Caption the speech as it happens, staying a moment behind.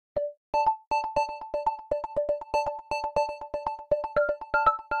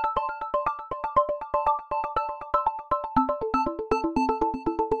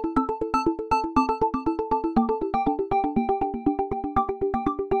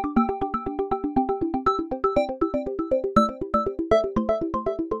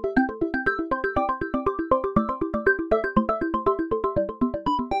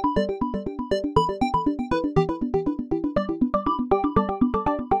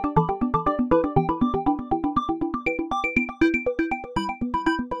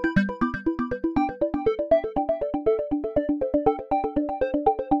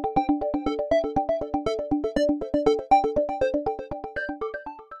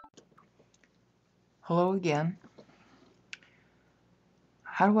Hello again.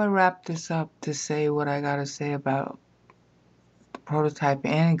 How do I wrap this up to say what I gotta say about the prototype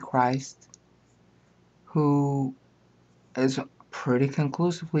Antichrist, who is pretty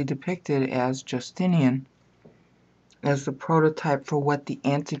conclusively depicted as Justinian, as the prototype for what the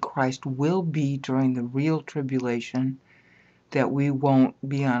Antichrist will be during the real tribulation that we won't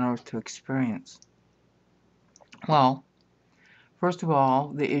be on earth to experience? Well, first of all,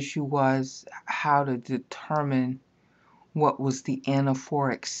 the issue was how to determine what was the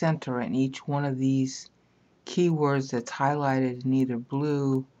anaphoric center in each one of these keywords that's highlighted in either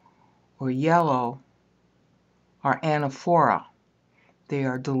blue or yellow are anaphora. They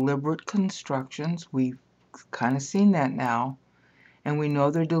are deliberate constructions. We've kind of seen that now. And we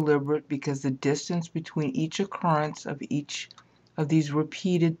know they're deliberate because the distance between each occurrence of each of these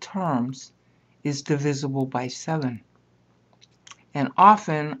repeated terms is divisible by 7. And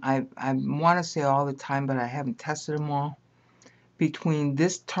often, I want to say all the time, but I haven't tested them all, between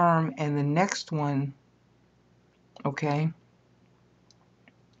this term and the next one, okay?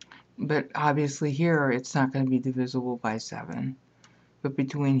 But obviously here, it's not going to be divisible by 7. But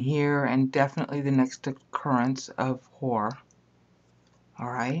between here and definitely the next occurrence of whore,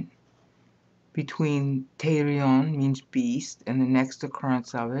 alright? Between terion means beast, and the next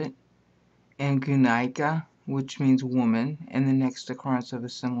occurrence of it, and gunaika, which means woman, and the next occurrence of a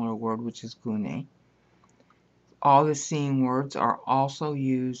similar word, which is gune. All the seeing words are also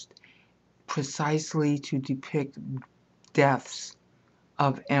used precisely to depict deaths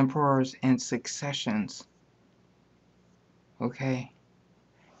of emperors and successions. Okay?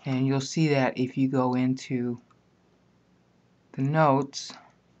 And you'll see that if you go into the notes.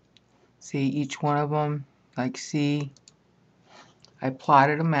 See each one of them, like see, I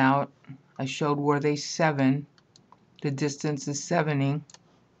plotted them out. I showed where they 7. The distance is 7ing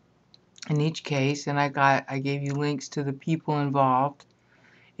in each case, and I gave you links to the people involved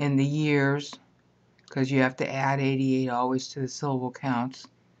and the years, because you have to add 88 always to the syllable counts.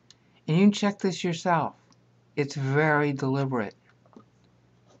 And you can check this yourself. It's very deliberate.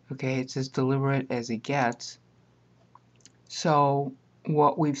 Okay, it's as deliberate as it gets. So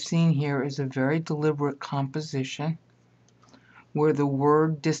what we've seen here is a very deliberate composition where the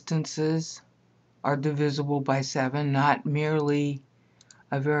word distances are divisible by 7, not merely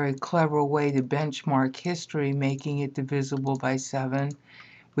a very clever way to benchmark history, making it divisible by 7.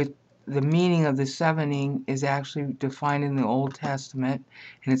 With the meaning of the 7ing is actually defined in the Old Testament,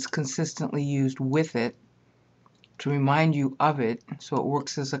 and it's consistently used with it to remind you of it, so it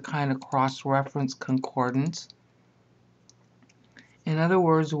works as a kind of cross-reference concordance. In other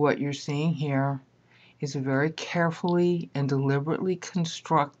words, what you're seeing here is a very carefully and deliberately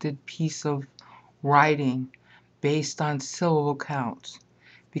constructed piece of writing based on syllable counts,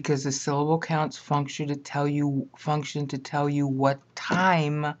 because the syllable counts function to tell you what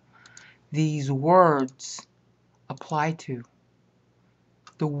time these words apply to.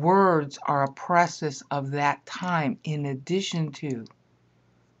 The words are a process of that time in addition to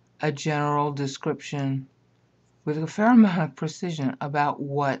a general description with a fair amount of precision about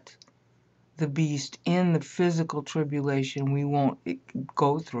what the beast in the physical tribulation we won't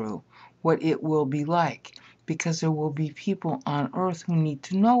go through, what it will be like, because there will be people on earth who need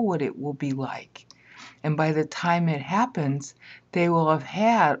to know what it will be like. And by the time it happens, they will have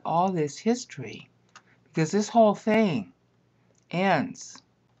had all this history, because this whole thing ends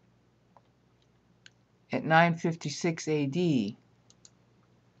at 956 AD.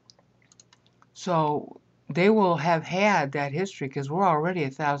 So they will have had that history because we're already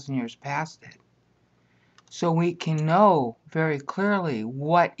 1,000 years past it. So we can know very clearly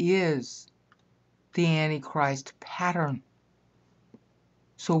what is the Antichrist pattern.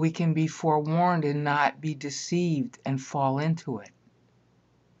 So we can be forewarned and not be deceived and fall into it.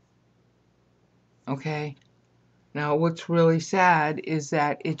 Okay? Now, what's really sad is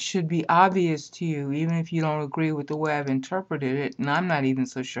that it should be obvious to you, even if you don't agree with the way I've interpreted it, and I'm not even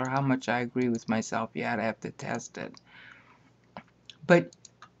so sure how much I agree with myself yet. I have to test it. But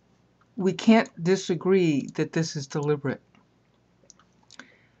we can't disagree that this is deliberate.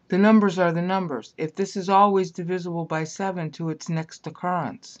 The numbers are the numbers. If this is always divisible by 7 to its next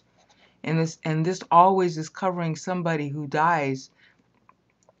occurrence, and this always is covering somebody who dies,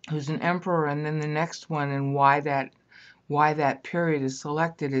 who's an emperor, and then the next one, and why that period is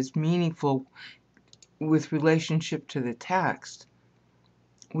selected is meaningful with relationship to the text,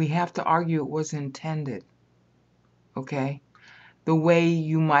 we have to argue it was intended. Okay? The way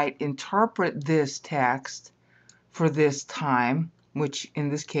you might interpret this text for this time, which in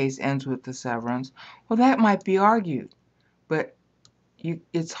this case ends with the severance, well, that might be argued. But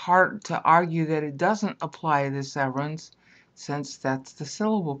it's hard to argue that it doesn't apply to the severance, since that's the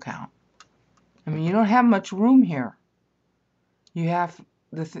syllable count. I mean, you don't have much room here. You have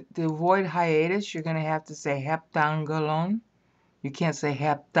to avoid hiatus, you're going to have to say heptangelon. You can't say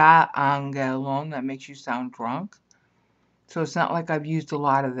heptaangelon. That makes you sound drunk. So it's not like I've used a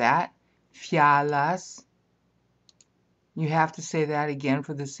lot of that. Fialas. You have to say that again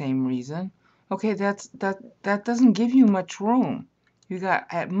for the same reason. Okay, that doesn't give you much room. You got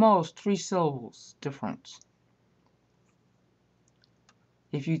at most 3 syllables difference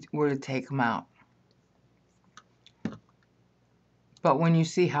if you were to take them out. But when you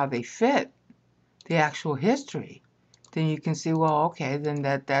see how they fit the actual history, then you can see, well, okay, then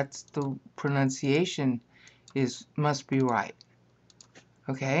that's the pronunciation must be right.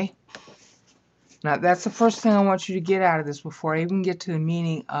 Okay? Now that's the first thing I want you to get out of this before I even get to the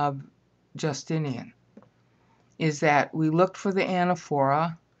meaning of Justinian, is that we looked for the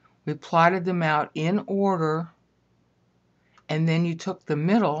anaphora, we plotted them out in order, and then you took the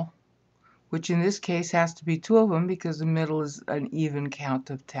middle, which in this case has to be 2 of them because the middle is an even count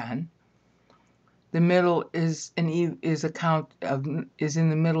of 10. The middle is in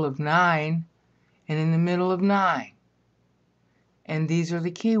the middle of 9 and in the middle of 9. And these are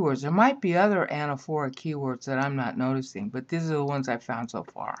the keywords. There might be other ANAPHORA keywords that I'm not noticing, but these are the ones I found so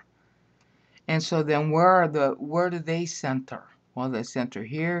far. And so then where do they center? Well, they center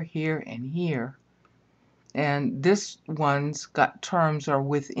here, here, and here. And this one's got terms are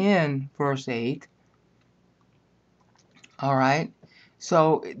within verse 8. All right.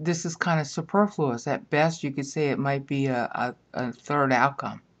 So this is kind of superfluous. At best, you could say it might be a third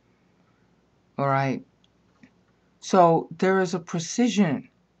outcome. All right. So there is a precision.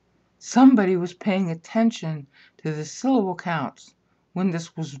 Somebody was paying attention to the syllable counts when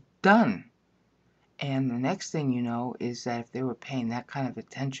this was done. And the next thing you know is that if they were paying that kind of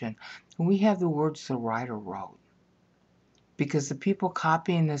attention, we have the words the writer wrote. Because the people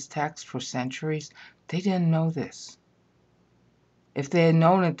copying this text for centuries, they didn't know this. If they had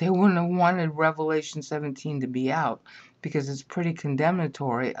known it, they wouldn't have wanted Revelation 17 to be out, because it's pretty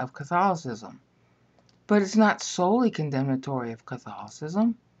condemnatory of Catholicism. But it's not solely condemnatory of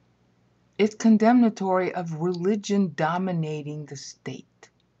Catholicism. It's condemnatory of religion dominating the state.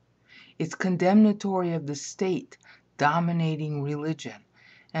 It's condemnatory of the state dominating religion.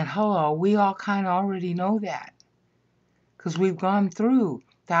 And hello, we all kind of already know that, because we've gone through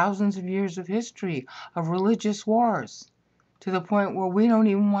thousands of years of history of religious wars, to the point where we don't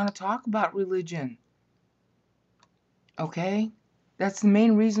even want to talk about religion. Okay? That's the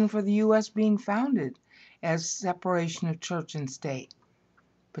main reason for the U.S. being founded, as separation of church and state.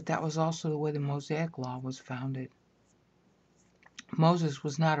 But that was also the way the Mosaic Law was founded. Moses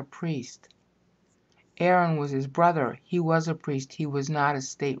was not a priest. Aaron was his brother. He was a priest. He was not a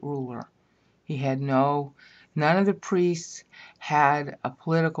state ruler. He had none of the priests had a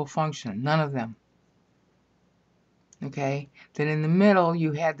political function. None of them. Okay? Then in the middle,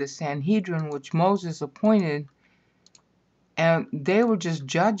 you had the Sanhedrin, which Moses appointed, and they were just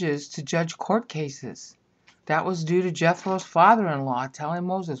judges to judge court cases. That was due to Jethro's father-in-law telling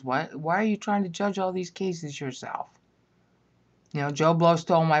Moses, why are you trying to judge all these cases yourself? You know, Joe Blow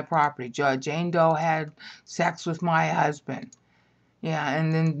stole my property. Jane Doe had sex with my husband. Yeah,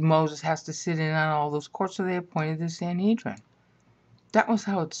 and then Moses has to sit in on all those courts, so they appointed the Sanhedrin. That was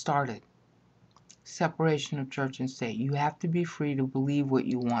how it started. Separation of church and state. You have to be free to believe what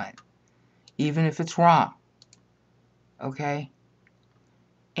you want, even if it's wrong. Okay?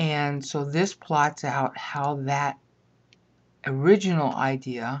 And so this plots out how that original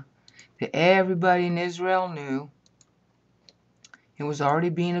idea that everybody in Israel knew, it was already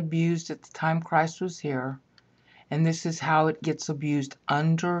being abused at the time Christ was here, and this is how it gets abused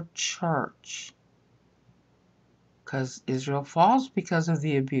under church. Because Israel falls because of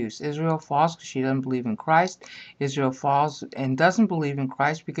the abuse. Israel falls because she doesn't believe in Christ. Israel falls and doesn't believe in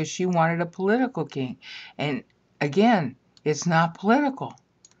Christ because she wanted a political king. And again, it's not political.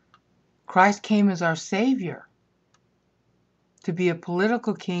 Christ came as our Savior. To be a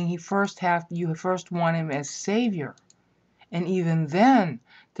political king, you first want him as Savior. And even then,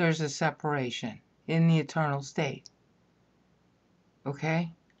 there's a separation in the eternal state.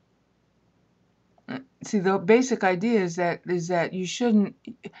 Okay? See, the basic idea is that you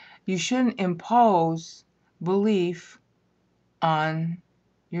shouldn't impose belief on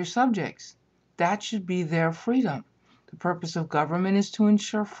your subjects. That should be their freedom. The purpose of government is to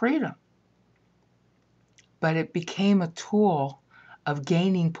ensure freedom. But it became a tool of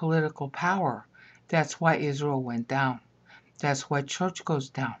gaining political power. That's why Israel went down. That's why church goes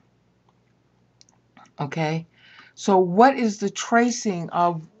down. Okay? So what is the tracing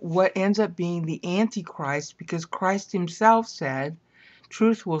of what ends up being the Antichrist? Because Christ himself said,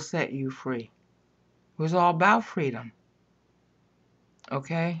 truth will set you free. It was all about freedom.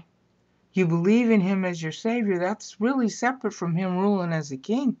 Okay? You believe in him as your Savior, that's really separate from him ruling as a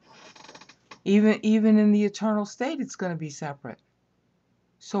king. Even in the eternal state, it's going to be separate.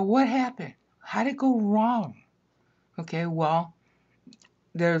 So what happened? How did it go wrong? Okay, well,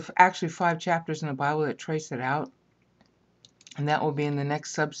 there's actually 5 chapters in the Bible that trace it out. And that will be in the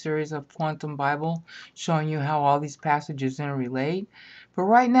next subseries of Quantum Bible, showing you how all these passages interrelate. But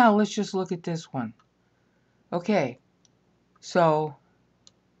right now, let's just look at this one. Okay, so,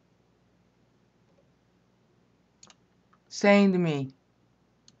 saying to me,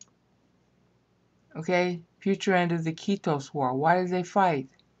 okay, future end of the Kitos War. Why did they fight?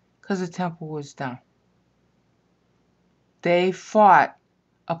 Because the temple was down. They fought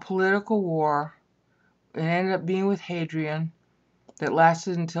a political war. It ended up being with Hadrian that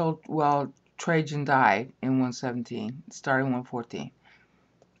lasted until, well, Trajan died in 117, starting 114,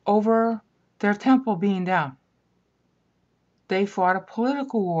 over their temple being down. They fought a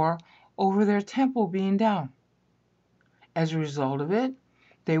political war over their temple being down. As a result of it,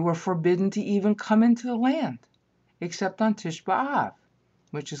 they were forbidden to even come into the land, except on Tish B'Av,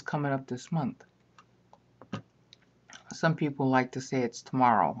 which is coming up this month. Some people like to say it's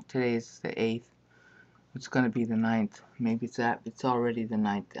tomorrow. Today is the 8th. It's going to be the 9th. Maybe it's already the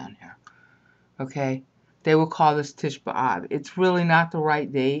 9th down here. Okay? They will call this Tish B'Av. It's really not the right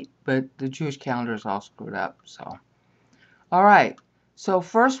date, but the Jewish calendar is all screwed up. So, all right. So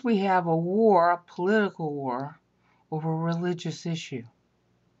first we have a war, a political war, over a religious issue.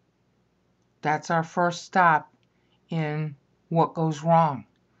 That's our first stop in what goes wrong.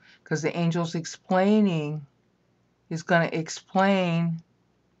 Because the angel's explaining is going to explain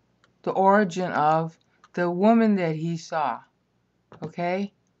the origin of the woman that he saw.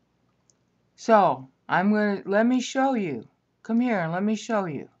 Okay? So, let me show you. Come here and let me show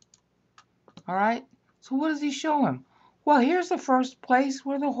you. Alright? So what does he show him? Well, here's the first place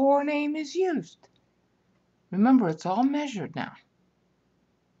where the whore name is used. Remember, it's all measured now.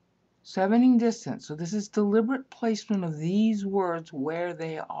 7ing distance. So this is deliberate placement of these words where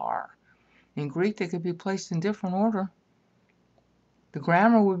they are. In Greek, they could be placed in different order. The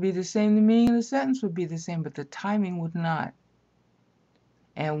grammar would be the same, the meaning of the sentence would be the same, but the timing would not.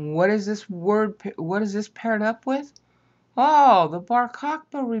 And what is this word, what is this paired up with? Oh, the Bar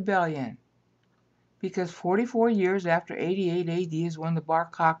Kokhba rebellion. Because 44 years after 88 AD is when the Bar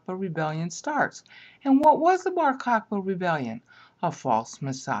Kokhba rebellion starts. And what was the Bar Kokhba rebellion? A false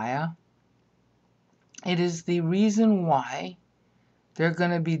Messiah. It is the reason why they're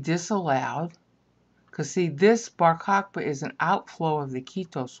going to be disallowed. Because see, this Bar Kokhba is an outflow of the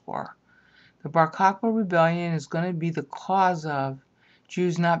Kitos War. The Bar Kokhba rebellion is going to be the cause of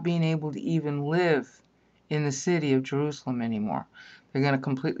Jews not being able to even live in the city of Jerusalem anymore. They're going to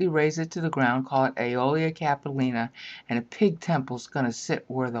completely raze it to the ground, call it Aeolia Capitolina, and a pig temple is going to sit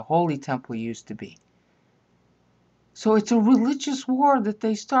where the Holy Temple used to be. So it's a religious war that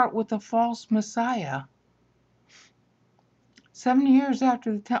they start with a false Messiah. 70 years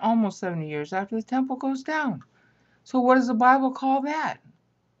after almost 70 years after the temple goes down. So what does the Bible call that?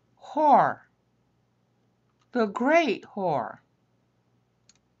 Whore. The great whore.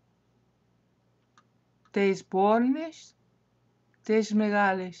 Des bornes, des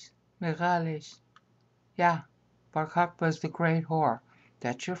megales. Yeah, Bar Kokhba is the great whore.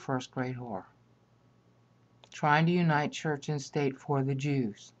 That's your first great whore. Trying to unite church and state for the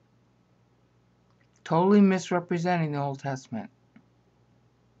Jews. Totally misrepresenting the Old Testament.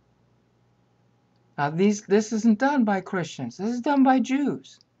 Now this isn't done by Christians. This is done by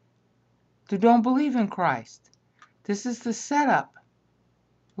Jews who don't believe in Christ. This is the setup.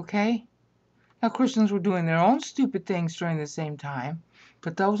 Okay? Now Christians were doing their own stupid things during the same time,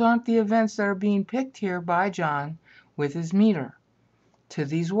 but those aren't the events that are being picked here by John with his meter to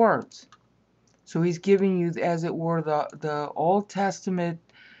these words. So he's giving you, as it were, the Old Testament.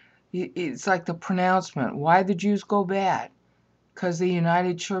 It's like the pronouncement. Why the Jews go bad? Because they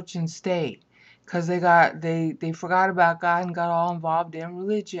united church and state. Because they forgot about God and got all involved in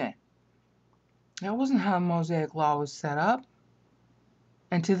religion. That wasn't how the Mosaic Law was set up.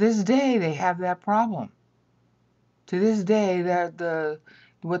 And to this day, they have that problem. To this day,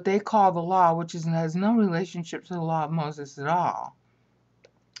 what they call the law, which has no relationship to the law of Moses at all,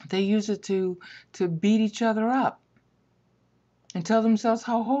 they use it to beat each other up and tell themselves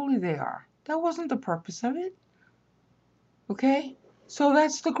how holy they are. That wasn't the purpose of it. Okay? So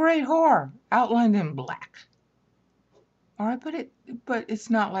that's the great whore, outlined in black. All right, but it's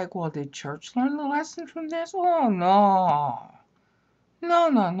not like, well, did church learn the lesson from this? Oh, no. No,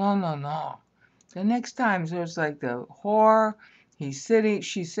 no, no, no, no. The next time there's like the whore, she's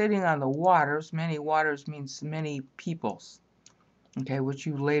sitting on the waters. Many waters means many peoples. Okay, which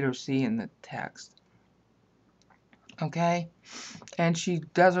you later see in the text. Okay? And she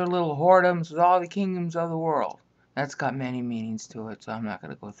does her little whoredoms with all the kingdoms of the world. That's got many meanings to it, so I'm not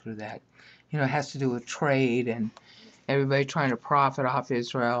going to go through that. You know, it has to do with trade and everybody trying to profit off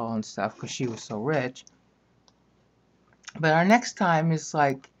Israel and stuff because she was so rich. But our next time is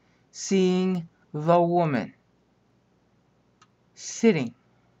like seeing the woman sitting.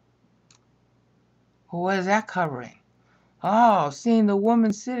 Well, what is that covering? Oh, seeing the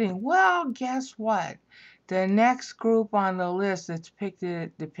woman sitting. Well, guess what? The next group on the list that's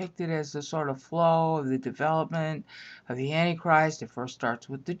depicted as the sort of flow of the development of the Antichrist. It first starts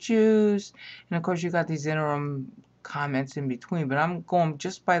with the Jews. And of course, you got these interim comments in between. But I'm going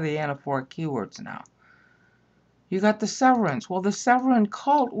just by the ANAPHORA keywords now. You got the Severans. Well, the Severan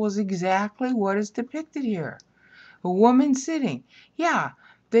cult was exactly what is depicted here. A woman sitting. Yeah,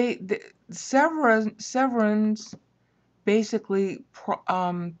 the Severans basically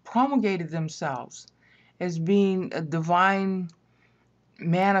promulgated themselves as being a divine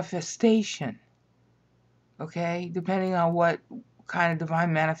manifestation. Okay, depending on what kind of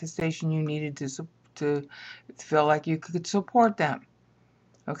divine manifestation you needed to feel like you could support them.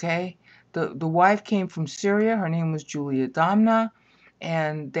 Okay, the wife came from Syria. Her name was Julia Domna,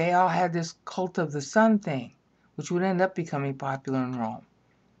 and they all had this cult of the sun thing, which would end up becoming popular in Rome.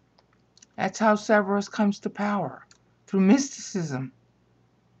 That's how Severus comes to power, through mysticism.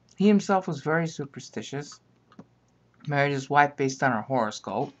 He himself was very superstitious. Married his wife based on her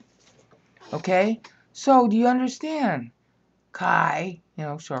horoscope. Okay? So, do you understand? Kai,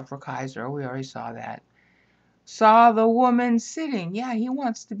 short for Kaiser, we already saw that. Saw the woman sitting. Yeah, he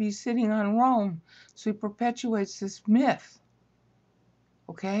wants to be sitting on Rome. So he perpetuates this myth.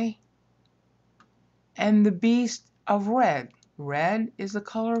 Okay? And the beast of red. Red is the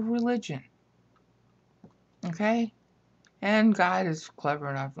color of religion. Okay? And God is clever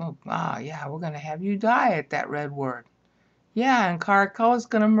enough. Yeah, we're going to have you die at that red word. Yeah, and Caracalla's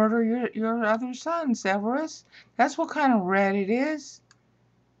going to murder your other son, Severus. That's what kind of red it is.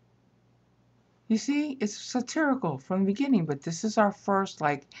 You see, it's satirical from the beginning, but this is our first,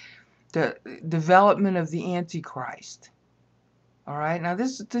 the development of the Antichrist. All right, now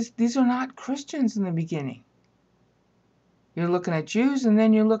these are not Christians in the beginning. You're looking at Jews, and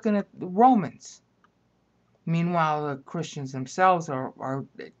then you're looking at the Romans. Meanwhile, the Christians themselves are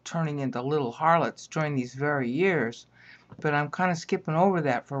turning into little harlots during these very years. But I'm kind of skipping over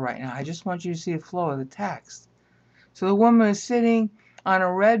that for right now. I just want you to see the flow of the text. So the woman is sitting on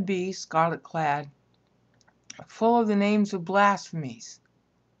a red beast, scarlet clad, full of the names of blasphemies.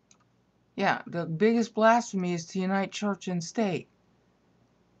 Yeah, the biggest blasphemy is to unite church and state.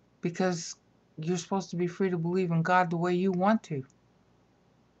 Because you're supposed to be free to believe in God the way you want to.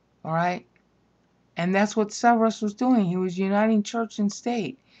 All right? And that's what Severus was doing. He was uniting church and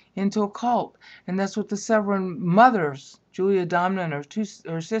state into a cult. And that's what the Severan mothers, Julia Domna and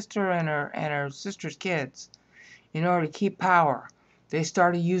her sister and her sister's kids, in order to keep power, they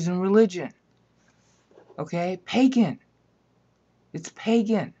started using religion. Okay? Pagan. It's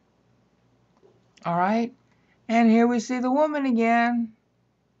pagan. All right? And here we see the woman again.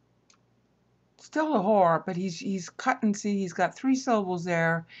 Still a whore, but he's cutting. See, he's got 3 syllables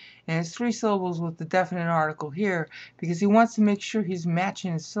there, and it's 3 syllables with the definite article here because he wants to make sure he's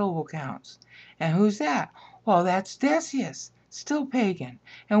matching his syllable counts. And who's that? Well, that's Decius, still pagan.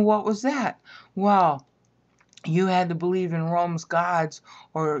 And what was that? Well, you had to believe in Rome's gods,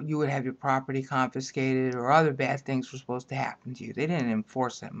 or you would have your property confiscated, or other bad things were supposed to happen to you. They didn't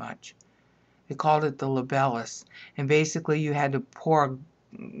enforce it much. They called it the libellus, and basically you had to pour a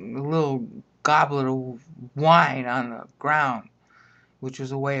little goblet of wine on the ground, which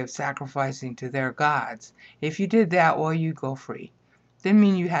was a way of sacrificing to their gods. If you did that, well, you go free. Didn't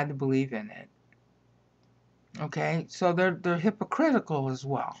mean you had to believe in it. Okay, so they're hypocritical as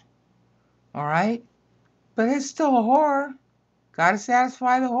well. All right, but it's still a whore. Got to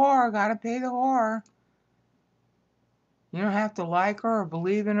satisfy the whore. Got to pay the whore. You don't have to like her or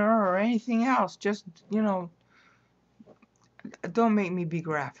believe in her or anything else. Just, don't make me be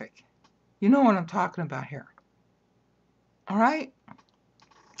graphic. You know what I'm talking about here. All right?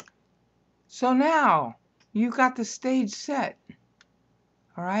 So now, you got the stage set.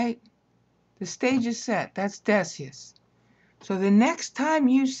 All right? The stage is set. That's Decius. So the next time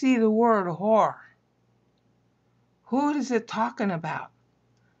you see the word whore, who is it talking about?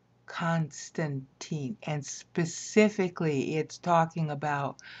 Constantine. And specifically, it's talking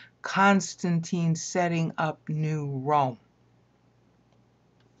about Constantine setting up New Rome.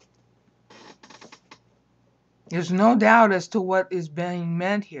 There's no doubt as to what is being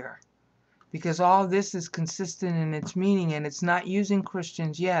meant here, because all this is consistent in its meaning, and it's not using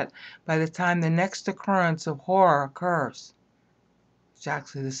Christians yet by the time the next occurrence of horror occurs. It's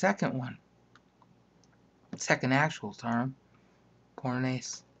actually the second one. Second actual term,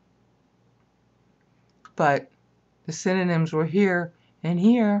 pornes. But the synonyms were here and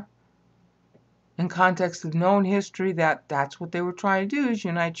here. In context of known history, that's what they were trying to do, is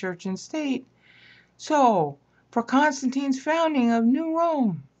unite church and state. So, for Constantine's founding of New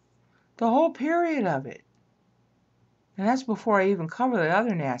Rome, the whole period of it, and that's before I even cover the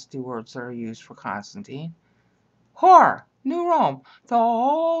other nasty words that are used for Constantine. Whore, New Rome. The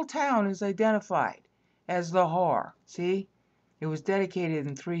whole town is identified as the whore. See? It was dedicated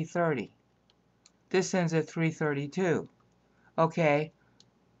in 330. This ends at 332. Okay.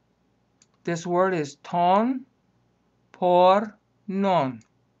 This word is ton por non.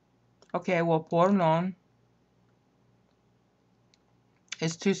 Okay, well, por non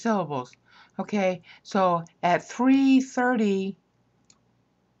is 2 syllables. Okay, so at 330,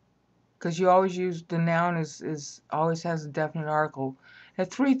 because you always use the noun is always has a definite article.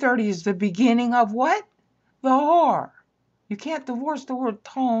 At 330 is the beginning of what? The whore. You can't divorce the word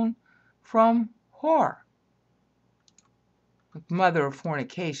tone from whore. Mother of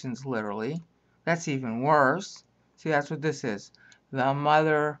fornications, literally. That's even worse. See, that's what this is. The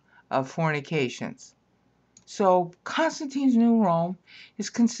mother of fornications. So Constantine's New Rome is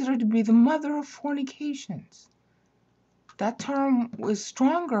considered to be the mother of fornications. That term was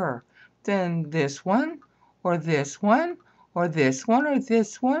stronger than this one, or this one, or this one, or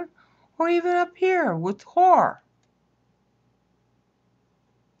this one, or even up here with whore.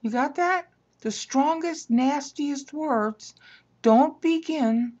 You got that? The strongest, nastiest words don't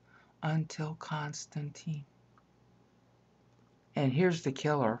begin until Constantine. And here's the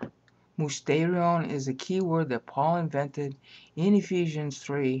killer. Mysterion is a keyword that Paul invented in Ephesians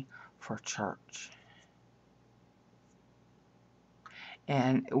 3 for church.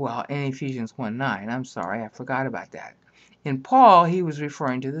 And, well, in Ephesians 1:9, I'm sorry, I forgot about that. In Paul, he was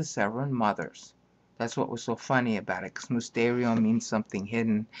referring to the seven mothers. That's what was so funny about it, because mysterion means something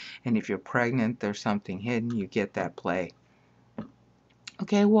hidden, and if you're pregnant, there's something hidden, you get that play.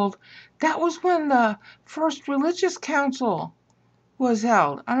 Okay, well, that was when the first religious council was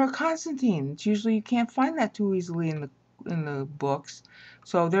held under Constantine. It's usually you can't find that too easily in the books,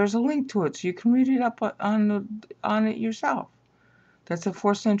 so there's a link to it, so you can read it up on it yourself. That's at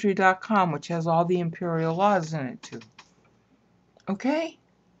 4thcentury.com, which has all the imperial laws in it too. Okay?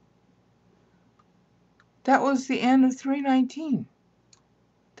 That was the end of 319.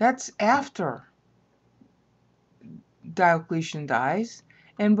 That's after Diocletian dies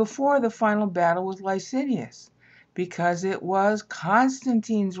and before the final battle with Licinius, because it was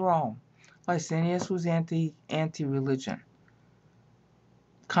Constantine's Rome. Licinius was anti-religion.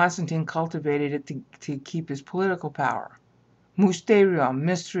 Constantine cultivated it to keep his political power. Mysterion,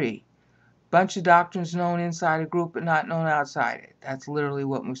 mystery. Bunch of doctrines known inside a group but not known outside it. That's literally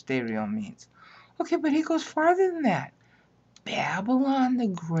what mysterion means. Okay, but he goes farther than that. Babylon the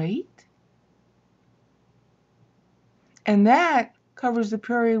Great? And that covers the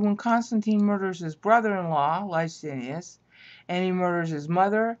period when Constantine murders his brother-in-law, Licinius, and he murders his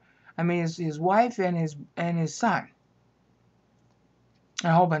mother, his wife and his son.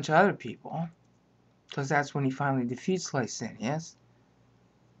 And a whole bunch of other people, because that's when he finally defeats Licinius.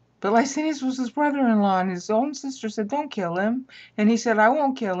 But Licinius was his brother-in-law, and his own sister said, don't kill him. And he said, I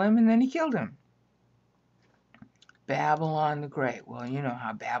won't kill him, and then he killed him. Babylon the Great. Well, you know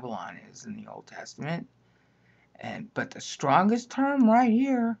how Babylon is in the Old Testament. But the strongest term right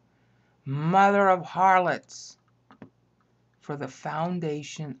here, mother of harlots, for the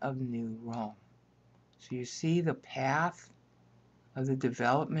foundation of New Rome. So you see the path of the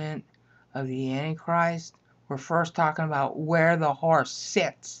development of the Antichrist. We're first talking about where the horse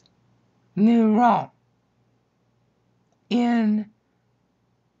sits. New Rome. In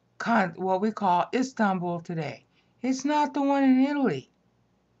what we call Istanbul today. It's not the one in Italy.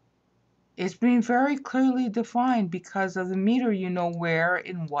 It's being very clearly defined because of the meter, you know where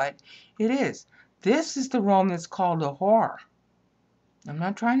and what it is. This is the Rome that's called a whore. I'm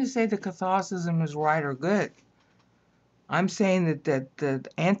not trying to say that Catholicism is right or good. I'm saying that the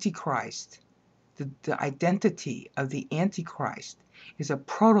Antichrist, the identity of the Antichrist, is a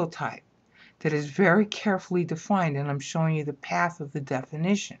prototype that is very carefully defined, and I'm showing you the path of the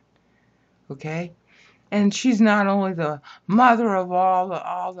definition. Okay? And she's not only the mother of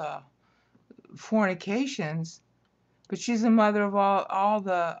all the fornications, but she's the mother of all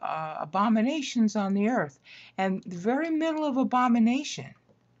the abominations on the earth. And the very middle of abomination,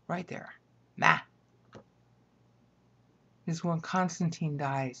 right there, is when Constantine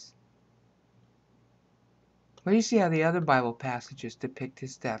dies. Well, you see how the other Bible passages depict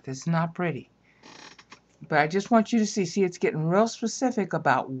his death. It's not pretty. But I just want you to see it's getting real specific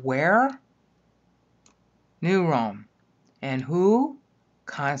about where? New Rome. And who?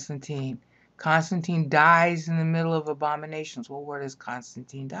 Constantine. Constantine dies in the middle of abominations. Well, where does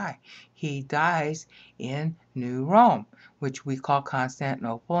Constantine die? He dies in New Rome, which we call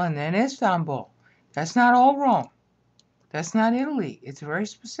Constantinople, and then Istanbul. That's not all Rome. That's not Italy. It's very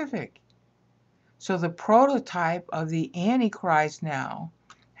specific. So the prototype of the Antichrist now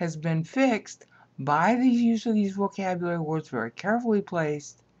has been fixed by the use of these vocabulary words, very carefully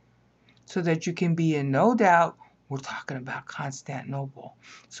placed, so that you can be in no doubt we're talking about Constantinople.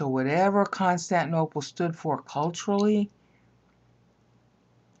 So whatever Constantinople stood for culturally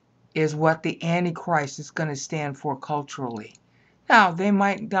is what the Antichrist is going to stand for culturally. Now, they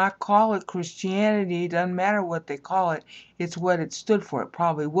might not call it Christianity. It doesn't matter what they call it. It's what it stood for. It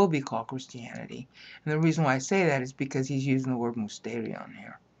probably will be called Christianity. And the reason why I say that is because he's using the word mysterion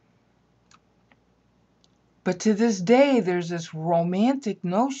here. But to this day, there's this romantic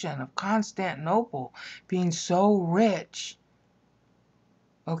notion of Constantinople being so rich.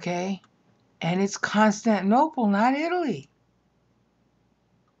 Okay? And it's Constantinople, not Italy.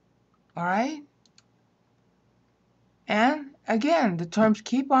 All right? And again, the terms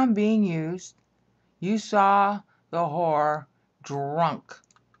keep on being used. You saw the whore drunk.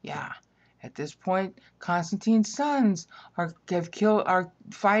 Yeah. At this point, Constantine's sons are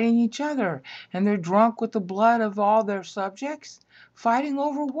fighting each other, and they're drunk with the blood of all their subjects, fighting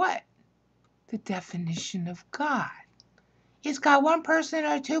over what? The definition of God. Is God one person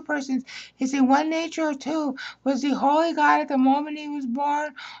or two persons? Is he one nature or two? Was he holy God at the moment he was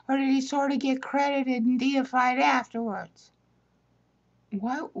born, or did he sort of get credited and deified afterwards?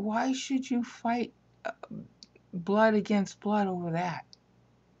 Why should you fight blood against blood over that?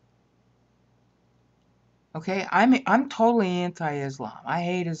 Okay, I'm totally anti-Islam. I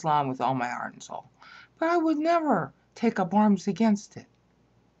hate Islam with all my heart and soul. But I would never take up arms against it.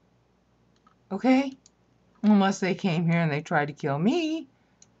 Okay? Unless they came here and they tried to kill me,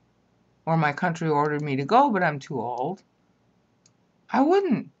 or my country ordered me to go, but I'm too old. I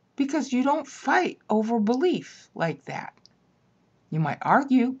wouldn't, because you don't fight over belief like that. You might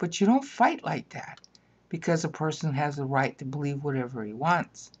argue, but you don't fight like that, because a person has the right to believe whatever he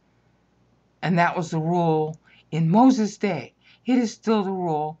wants. And that was the rule in Moses' day. It is still the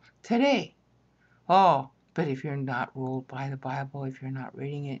rule today. Oh, but if you're not ruled by the Bible, if you're not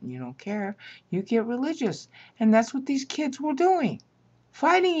reading it and you don't care, you get religious. And that's what these kids were doing.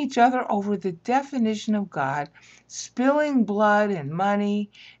 Fighting each other over the definition of God, spilling blood and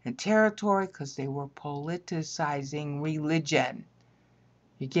money and territory because they were politicizing religion.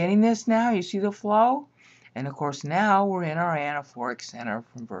 You getting this now? You see the flow? And of course now we're in our anaphoric center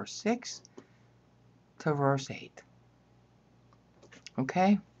from verse 6 to verse 8.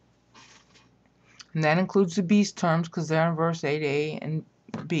 Okay? And that includes the beast terms because they're in verse 8a and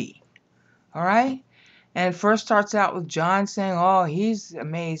b. All right? And it first starts out with John saying, oh, he's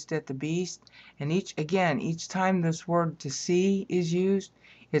amazed at the beast. And each time this word to see is used,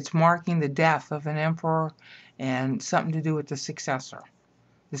 it's marking the death of an emperor and something to do with the successor.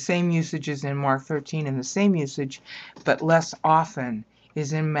 The same usage is in Mark 13, and the same usage, but less often,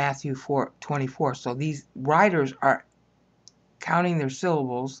 is in Matthew 4:24. So these writers are counting their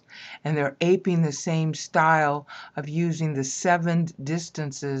syllables, and they're aping the same style of using the 7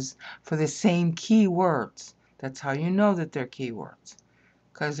 distances for the same key words. That's how you know that they're keywords,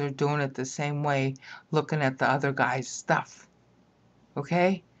 because they're doing it the same way, looking at the other guy's stuff.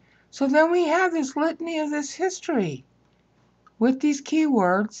 Okay? So then we have this litany of this history with these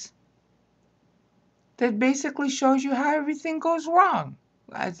keywords that basically shows you how everything goes wrong.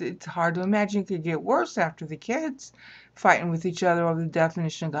 It's hard to imagine it could get worse after the kids fighting with each other over the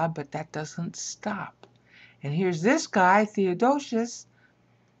definition of God, but that doesn't stop. And here's this guy, Theodosius,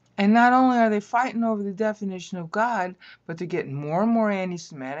 and not only are they fighting over the definition of God, but they're getting more and more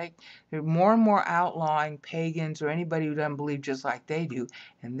anti-Semitic. They're more and more outlawing pagans or anybody who doesn't believe just like they do.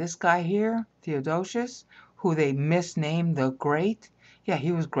 And this guy here, Theodosius, who they misnamed the Great, yeah,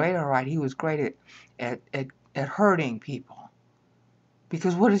 he was great, all right. He was great at hurting people.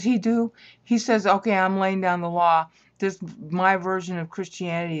 Because what does he do? He says, okay, I'm laying down the law. My version of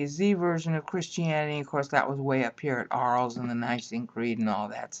Christianity is the version of Christianity. Of course, that was way up here at Arles and the Nicene Creed and all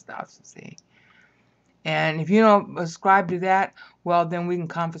that stuff, see. And if you don't ascribe to that, well, then we can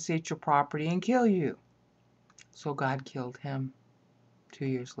confiscate your property and kill you. So God killed him 2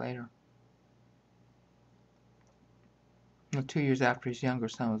 years later. No, 2 years after his younger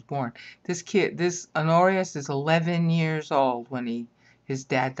son was born. This kid, this Honorius, is 11 years old when his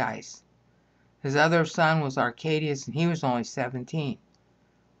dad dies. His other son was Arcadius, and he was only 17.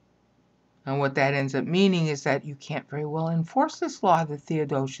 And what that ends up meaning is that you can't very well enforce this law that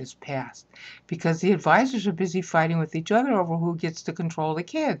Theodosius passed, because the advisors are busy fighting with each other over who gets to control the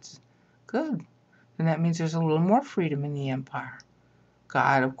kids. Good. And that means there's a little more freedom in the empire.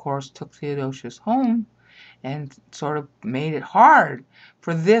 God, of course, took Theodosius home and sort of made it hard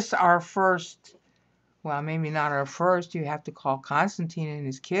for this, our first, well, maybe not our first, you have to call Constantine and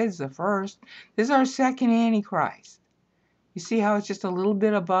his kids the first. This is our second Antichrist. You see how it's just a little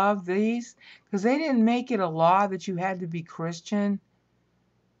bit above these? Because they didn't make it a law that you had to be Christian,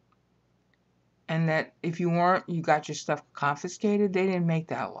 and that if you weren't, you got your stuff confiscated. They didn't make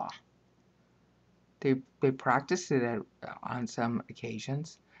that law. They practiced it on some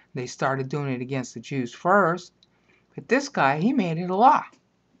occasions. They started doing it against the Jews first, but this guy, he made it a law.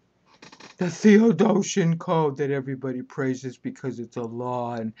 The Theodosian Code that everybody praises because it's a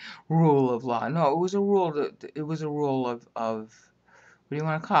law and rule of law. No, it was a rule. It was a rule of what do you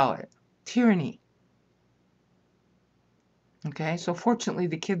want to call it? Tyranny. Okay, so fortunately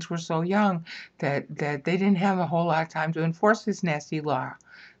the kids were so young that they didn't have a whole lot of time to enforce this nasty law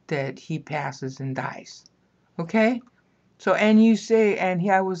that he passes and dies. Okay, so and you say, and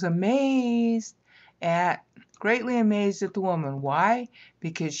I was greatly amazed at the woman. Why?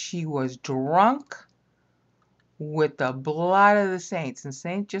 Because she was drunk with the blood of the saints, and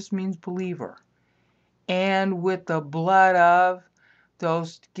saint just means believer, and with the blood of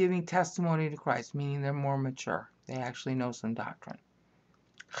those giving testimony to Christ, meaning they're more mature. They actually know some doctrine.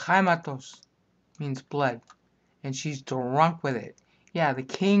 Chaimatos means blood, and she's drunk with it. Yeah, the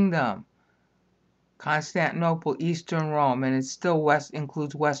kingdom, Constantinople, Eastern Rome, and it still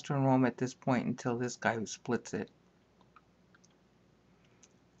includes Western Rome at this point until this guy who splits it.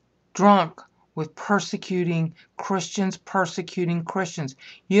 Drunk with persecuting Christians.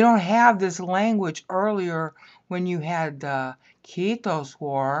 You don't have this language earlier when you had the Kitos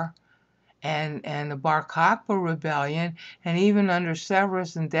War and the Bar Kokhba rebellion, and even under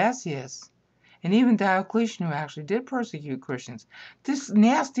Severus and Decius, and even Diocletian, who actually did persecute Christians. This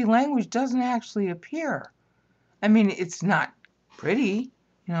nasty language doesn't actually appear. I mean, it's not pretty,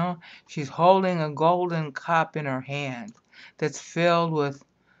 you know. She's holding a golden cup in her hand that's filled with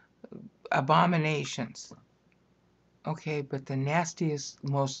abominations. Okay, but the nastiest,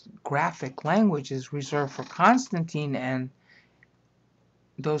 most graphic language is reserved for Constantine and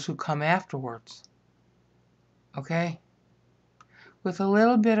those who come afterwards. Okay? With a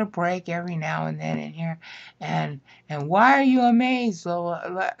little bit of break every now and then in here. And why are you amazed?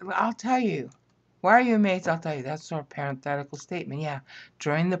 Well, I'll tell you. Why are you amazed? I'll tell you. That's sort of parenthetical statement. Yeah.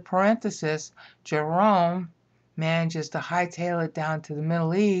 During the parenthesis, Jerome manages to hightail it down to the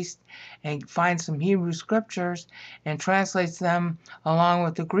Middle East and finds some Hebrew scriptures and translates them along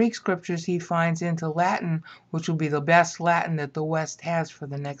with the Greek scriptures he finds into Latin, which will be the best Latin that the West has for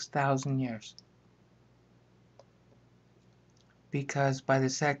the next 1,000 years. Because by the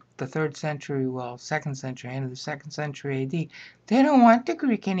 3rd century, well, 2nd century, end of the 2nd century AD, they don't want the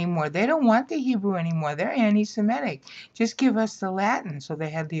Greek anymore. They don't want the Hebrew anymore. They're anti-Semitic. Just give us the Latin. So they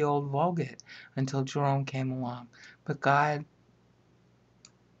had the old Vulgate until Jerome came along. But God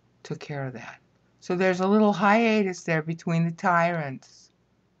took care of that. So there's a little hiatus there between the tyrants.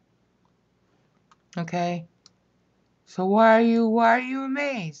 Okay? So why are you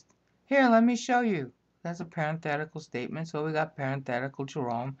amazed? Here, let me show you. That's a parenthetical statement, so we got parenthetical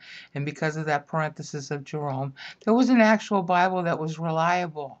Jerome. And because of that parenthesis of Jerome, there was an actual Bible that was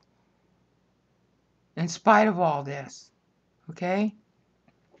reliable in spite of all this. Okay?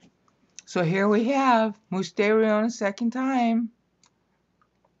 So here we have Mysterion a second time.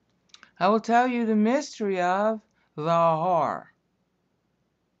 I will tell you the mystery of the whore.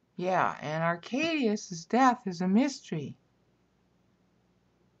 Yeah, and Arcadius' death is a mystery.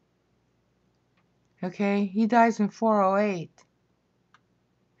 Okay, he dies in 408.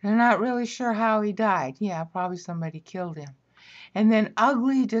 They're not really sure how he died. Yeah, probably somebody killed him. And then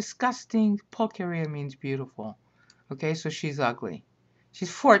ugly, disgusting, Pulcheria means beautiful. Okay, so she's ugly.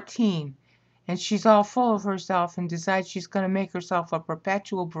 She's 14, and she's all full of herself and decides she's going to make herself a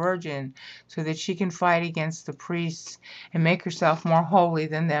perpetual virgin so that she can fight against the priests and make herself more holy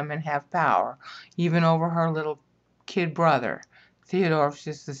than them and have power, even over her little kid brother,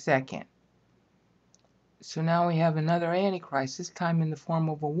 Theodosius II. So now we have another Antichrist, this time in the form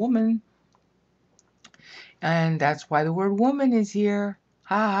of a woman. And that's why the word woman is here.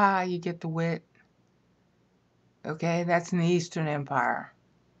 Ha ha, you get the wit. Okay, that's in the Eastern Empire.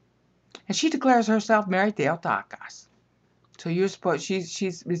 And she declares herself Mary Theotokos. So you're supposed,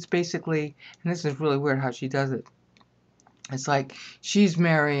 it's basically, and this is really weird how she does it. It's like she's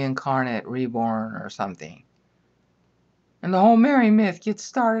Mary incarnate, reborn, or something. And the whole Mary myth gets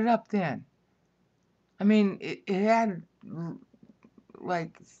started up then. I mean, it had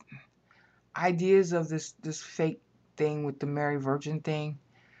like ideas of this fake thing with the Mary Virgin thing,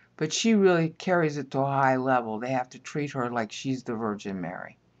 but she really carries it to a high level. They have to treat her like she's the Virgin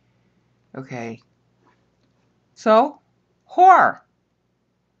Mary. Okay. So, whore.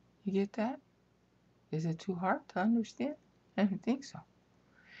 You get that? Is it too hard to understand? I don't think so.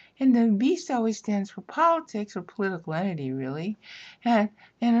 And the beast always stands for politics or political entity, really. And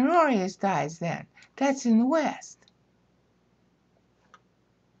Honorius dies then. That's in the West.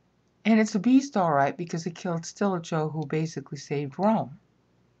 And it's a beast, all right, because it killed Stilicho, who basically saved Rome.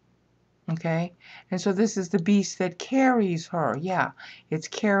 Okay? And so this is the beast that carries her. Yeah, it's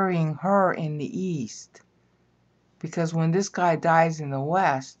carrying her in the East. Because when this guy dies in the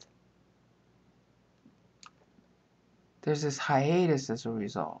West, there's this hiatus as a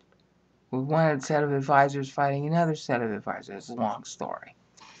result, with one set of advisors fighting another set of advisors. It's a long story.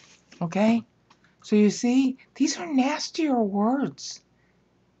 Okay? So you see, these are nastier words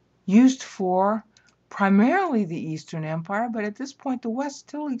used for primarily the Eastern Empire, but at this point the West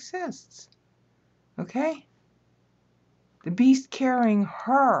still exists. Okay? The beast carrying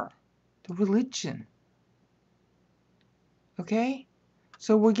her, the religion. Okay?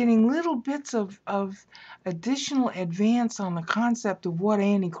 So we're getting little bits of additional advance on the concept of what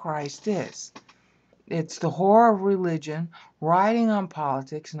Antichrist is. It's the whore of religion, riding on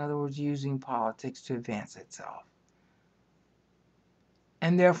politics, in other words, using politics to advance itself.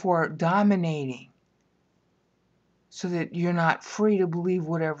 And therefore dominating, so that you're not free to believe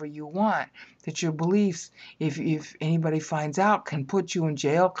whatever you want. That your beliefs, if anybody finds out, can put you in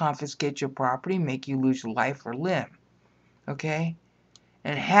jail, confiscate your property, make you lose your life or limb. Okay?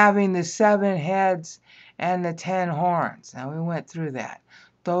 And having the 7 heads and the 10 horns. Now, we went through that.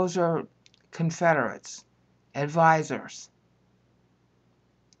 Those are confederates, advisors.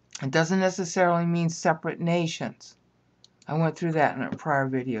 It doesn't necessarily mean separate nations. I went through that in prior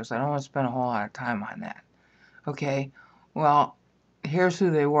videos. I don't want to spend a whole lot of time on that. Okay, well, here's who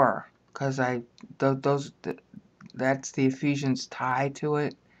they were, because that's the Ephesians tie to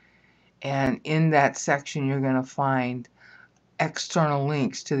it. And in that section, you're going to find external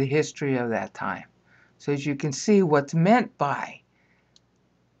links to the history of that time, so as you can see what's meant by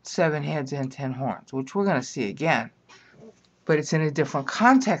 7 heads and 10 horns, which we're going to see again, but it's in a different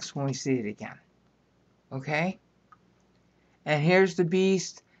context when we see it again. Okay? And here's the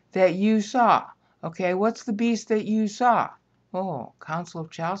beast that you saw. Okay, what's the beast that you saw? Oh, Council of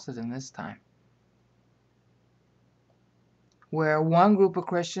Chalcedon this time. Where one group of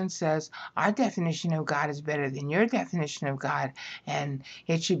Christians says, our definition of God is better than your definition of God, and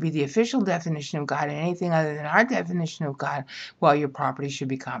it should be the official definition of God, and anything other than our definition of God, well, your property should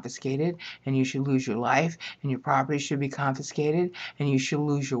be confiscated, and you should lose your life, and your property should be confiscated, and you should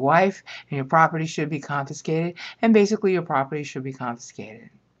lose your wife, and your property should be confiscated, and basically your property should be confiscated.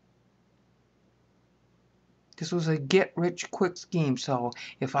 This was a get-rich-quick scheme, so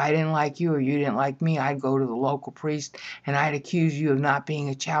if I didn't like you or you didn't like me, I'd go to the local priest and I'd accuse you of not being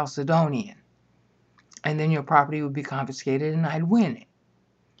a Chalcedonian. And then your property would be confiscated and I'd win it.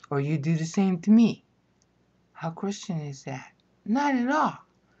 Or you'd do the same to me. How Christian is that? Not at all.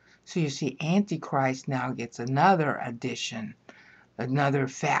 So you see, Antichrist now gets another addition, another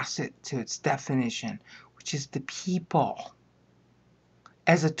facet to its definition, which is the people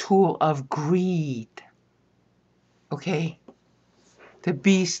as a tool of greed. Okay? The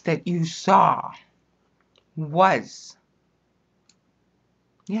beast that you saw was.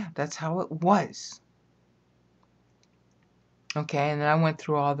 Yeah, that's how it was. Okay, and then I went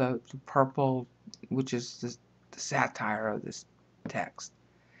through all the purple, which is the satire of this text.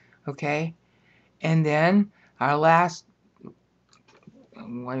 Okay? And then our last,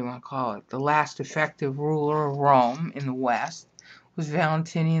 what do you want to call it? The last effective ruler of Rome in the West was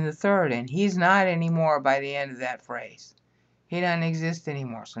Valentinian III, and he's not anymore by the end of that phrase. He doesn't exist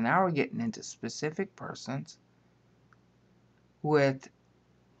anymore. So now we're getting into specific persons with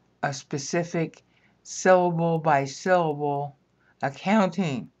a specific syllable by syllable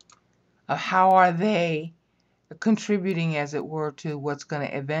accounting of how are they contributing, as it were, to what's going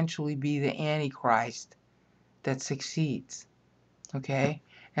to eventually be the Antichrist that succeeds. Okay?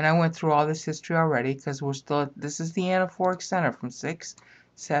 And I went through all this history already because we're still, this is the anaphoric center from 6,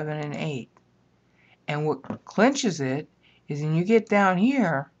 7, and 8. And what clinches it is when you get down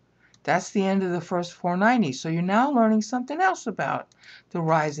here, that's the end of the first 490. So you're now learning something else about the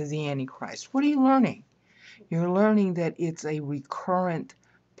rise of the Antichrist. What are you learning? You're learning that it's a recurrent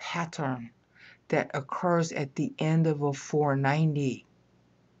pattern that occurs at the end of a 490.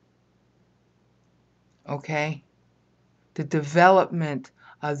 Okay? The development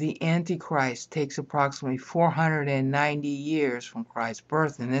of the Antichrist takes approximately 490 years from Christ's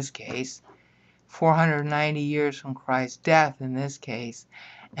birth in this case, 490 years from Christ's death in this case,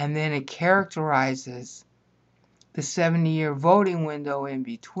 and then it characterizes the 70-year voting window in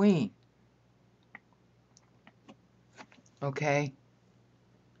between. Okay?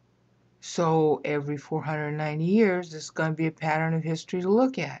 So every 490 years, this is going to be a pattern of history to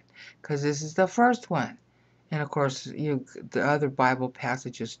look at, because this is the first one. And of course, the other Bible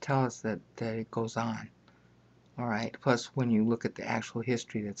passages tell us that it goes on. All right, plus when you look at the actual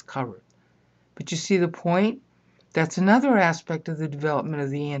history that's covered. But you see the point? That's another aspect of the development of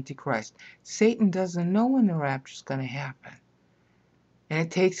the Antichrist. Satan doesn't know when the rapture is going to happen. And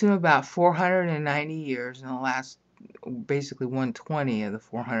it takes him about 490 years, in the last, basically 120 of the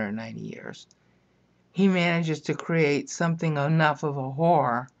 490 years. He manages to create something enough of a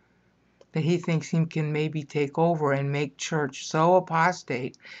whore that he thinks he can maybe take over and make church so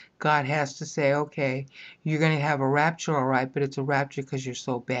apostate, God has to say, okay, you're going to have a rapture, all right, but it's a rapture because you're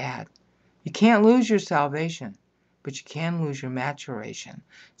so bad. You can't lose your salvation, but you can lose your maturation.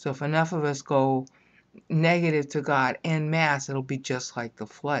 So if enough of us go negative to God en masse, it'll be just like the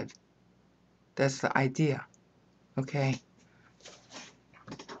flood. That's the idea, okay?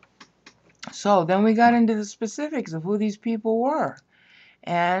 So then we got into the specifics of who these people were.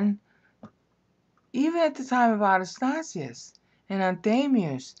 And even at the time of Anastasius and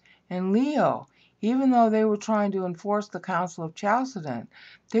Anthemius and Leo, even though they were trying to enforce the Council of Chalcedon,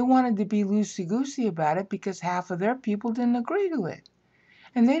 they wanted to be loosey-goosey about it because half of their people didn't agree to it.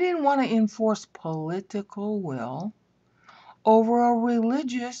 And they didn't want to enforce political will over a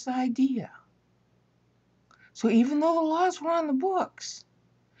religious idea. So even though the laws were on the books,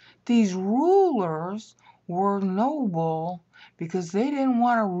 these rulers were noble because they didn't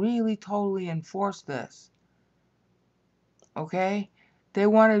want to really totally enforce this. Okay? They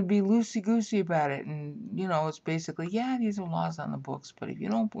wanted to be loosey-goosey about it. And, it's basically, yeah, these are laws on the books, but if you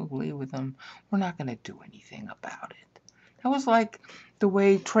don't believe with them, we're not going to do anything about it. That was like the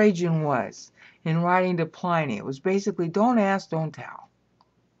way Trajan was in writing to Pliny. It was basically, don't ask, don't tell.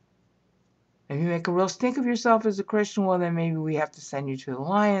 If you make a real stink of yourself as a Christian, well, then maybe we have to send you to the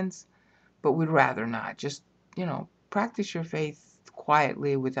lions, but we'd rather not. Just, practice your faith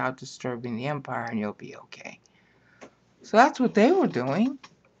quietly without disturbing the empire, and you'll be okay. So that's what they were doing.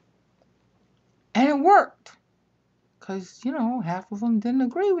 And it worked. Because, half of them didn't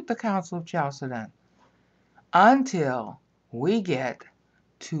agree with the Council of Chalcedon. Until we get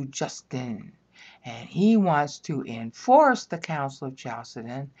to Justin. And he wants to enforce the Council of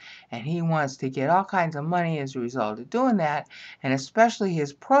Chalcedon. And he wants to get all kinds of money as a result of doing that. And especially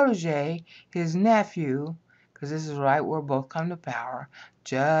his protege, his nephew, because this is right where both come to power,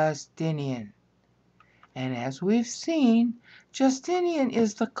 Justinian. And as we've seen, Justinian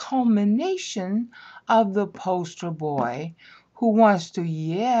is the culmination of the poster boy who wants to,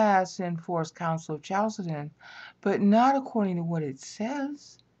 yes, enforce Council of Chalcedon, but not according to what it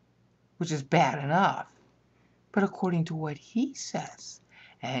says, which is bad enough, but according to what he says.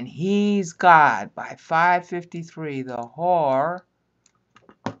 And he's God. By 553, the whore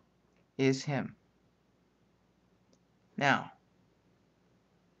is him. Now,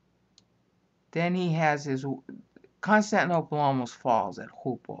 then he has his... Constantinople almost falls at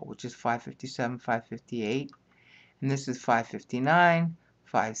Hupo, which is 557, 558. And this is 559,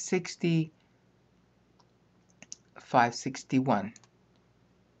 560, 561.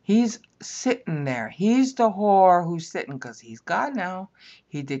 He's sitting there. He's the whore who's sitting because he's God now.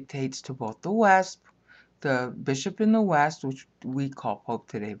 He dictates to both the West, the bishop in the West, which we call Pope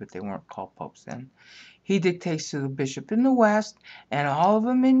today, but they weren't called popes then. He dictates to the bishop in the West and all of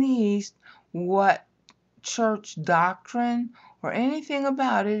them in the East what church doctrine or anything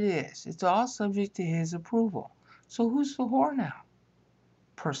about it is. It's all subject to his approval. So who's the whore now?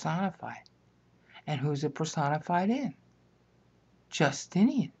 Personified. And who's it personified in?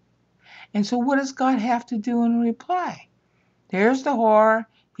 Justinian. And so what does God have to do in reply? There's the whore.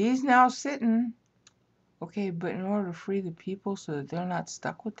 He's now sitting. Okay, but in order to free the people so that they're not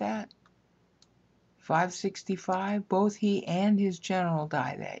stuck with that, 565, both he and his general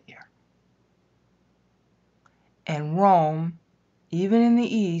die that year. And Rome, even in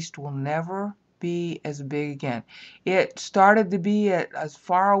the East, will never be as big again. It started to be as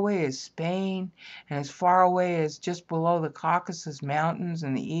far away as Spain and as far away as just below the Caucasus Mountains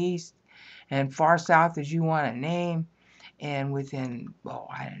in the east and far south as you want to name. And within, oh,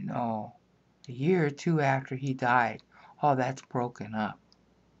 I don't know, a year or two after he died, all that's broken up.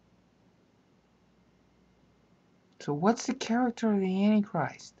 So what's the character of the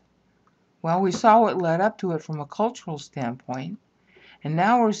Antichrist? Well, we saw what led up to it from a cultural standpoint. And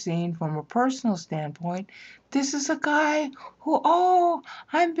now we're seeing from a personal standpoint, this is a guy who, oh,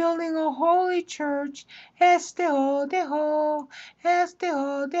 I'm building a holy church. Este-ho, de-ho,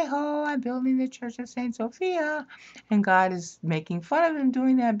 este-ho, de-ho. I'm building the church of St. Sophia. And God is making fun of him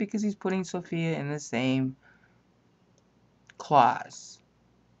doing that because he's putting Sophia in the same clause.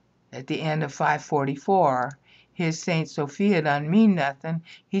 At the end of 544, his St. Sophia doesn't mean nothing.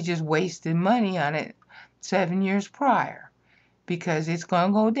 He just wasted money on it 7 years prior. Because it's going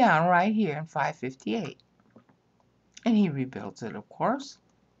to go down right here in 558. And he rebuilds it, of course,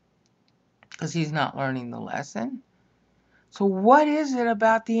 because he's not learning the lesson. So what is it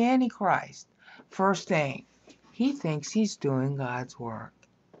about the Antichrist? First thing, he thinks he's doing God's work.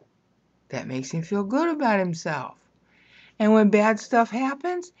 That makes him feel good about himself. And when bad stuff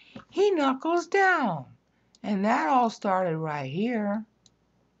happens, he knuckles down. And that all started right here.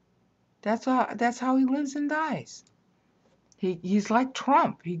 That's how he lives and dies. He's like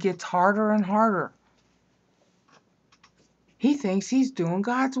Trump. He gets harder and harder. He thinks he's doing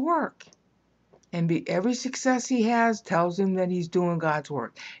God's work. And every success he has tells him that he's doing God's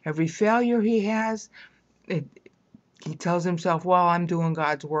work. Every failure he has, he tells himself, well, I'm doing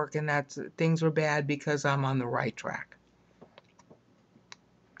God's work and things are bad because I'm on the right track.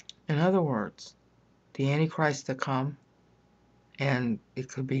 In other words, the Antichrist to come, and it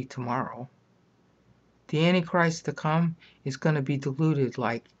could be tomorrow, the Antichrist to come is going to be diluted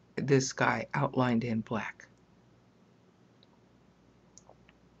like this guy outlined in black.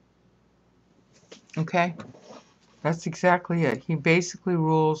 Okay? That's exactly it. He basically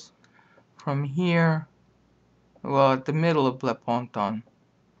rules from here, well, at the middle of Bleponton,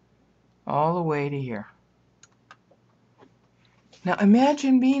 all the way to here. Now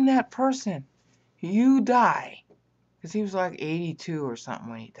imagine being that person. You die, because he was like 82 or something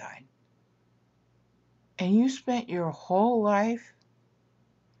when he died. And you spent your whole life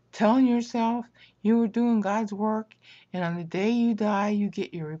telling yourself you were doing God's work, and on the day you die, you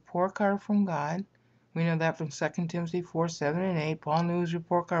get your report card from God. We know that from 2 Timothy 4, 7, and 8. Paul knew his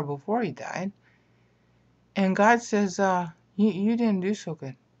report card before he died. And God says, you didn't do so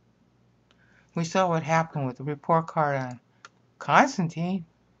good. We saw what happened with the report card on Constantine.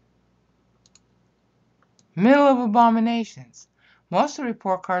 Middle of abominations. Most of the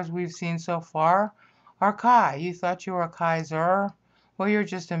report cards we've seen so far are Chi. You thought you were a Kaiser? Well, you're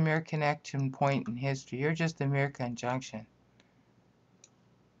just a mere connection point in history. You're just a mere conjunction.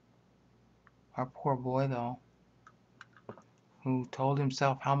 Our poor boy, though, who told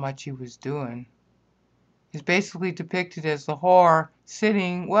himself how much he was doing, is basically depicted as the whore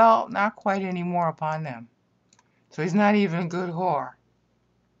sitting, well, not quite anymore upon them. So he's not even a good whore.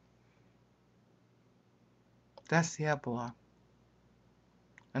 That's the epilogue.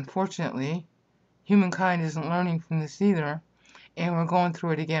 Unfortunately, humankind isn't learning from this either, and we're going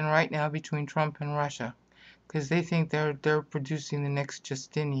through it again right now between Trump and Russia, because they think they're producing the next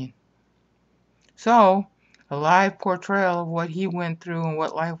Justinian. So, a live portrayal of what he went through and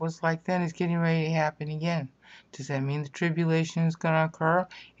what life was like then is getting ready to happen again. Does that mean the tribulation is going to occur?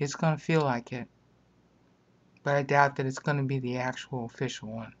 It's going to feel like it. But I doubt that it's going to be the actual official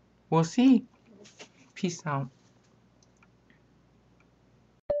one. We'll see. Peace out.